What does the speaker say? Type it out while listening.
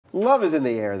Love is in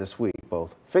the air this week,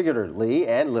 both figuratively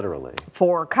and literally.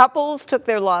 4 couples took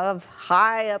their love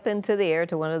high up into the air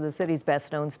to one of the city's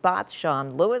best-known spots.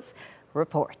 Sean Lewis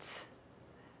reports.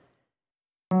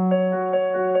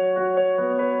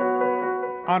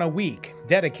 On a week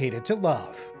dedicated to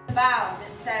love. A vow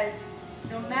that says,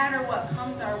 no matter what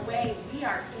comes our way, we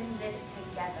are in this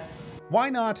together. Why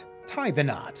not tie the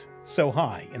knot so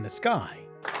high in the sky?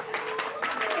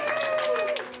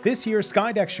 This year,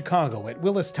 Skydeck Chicago at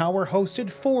Willis Tower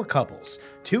hosted 4 couples,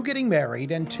 2 getting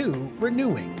married and 2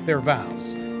 renewing their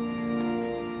vows,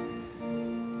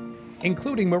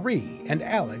 including Marie and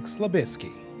Alex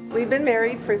Labisky. We've been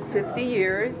married for 50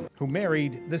 years. Who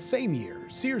married the same year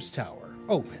Sears Tower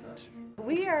opened.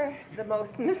 We are the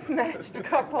most mismatched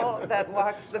couple that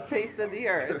walks the face of the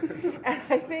earth. And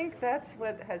I think that's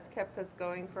what has kept us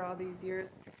going for all these years.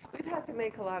 We've had to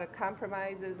make a lot of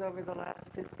compromises over the last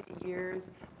 50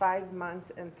 years, 5 months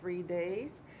and 3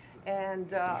 days.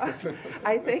 And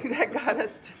I think that got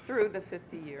us through the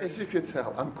 50 years. As you can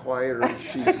tell, I'm quieter than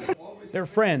she's. Their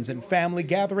friends and family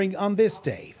gathering on this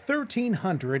day,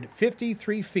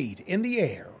 1,353 feet in the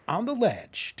air on the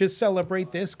ledge to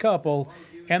celebrate this couple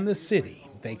and the city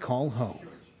they call home.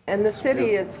 And the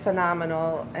city is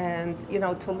phenomenal, and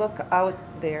to look out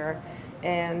there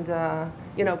and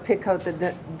pick out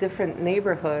the different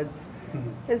neighborhoods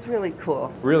is really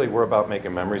cool. Really, we're about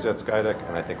making memories at Skydeck,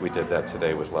 and I think we did that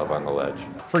today with Love on the Ledge.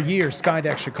 For years,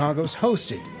 Skydeck Chicago's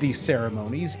hosted these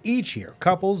ceremonies. Each year,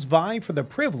 couples vie for the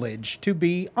privilege to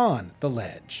be on the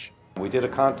ledge. We did a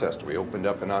contest. We opened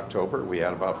up in October. We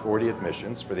had about 40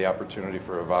 admissions for the opportunity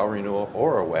for a vow renewal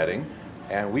or a wedding.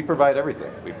 And we provide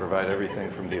everything. We provide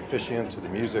everything from the officiant to the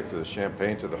music to the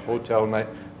champagne to the hotel night,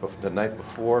 the night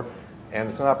before. And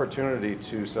it's an opportunity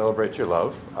to celebrate your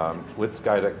love, with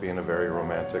Skydeck being a very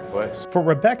romantic place. For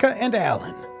Rebecca and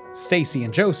Alan, Stacy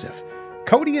and Joseph,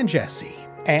 Cody and Jesse,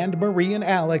 and Marie and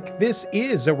Alec, this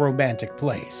is a romantic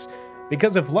place.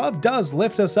 Because if love does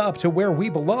lift us up to where we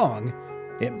belong,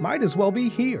 it might as well be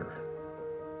here.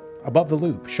 Above the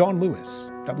Loop, Sean Lewis,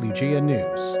 WGN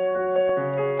News.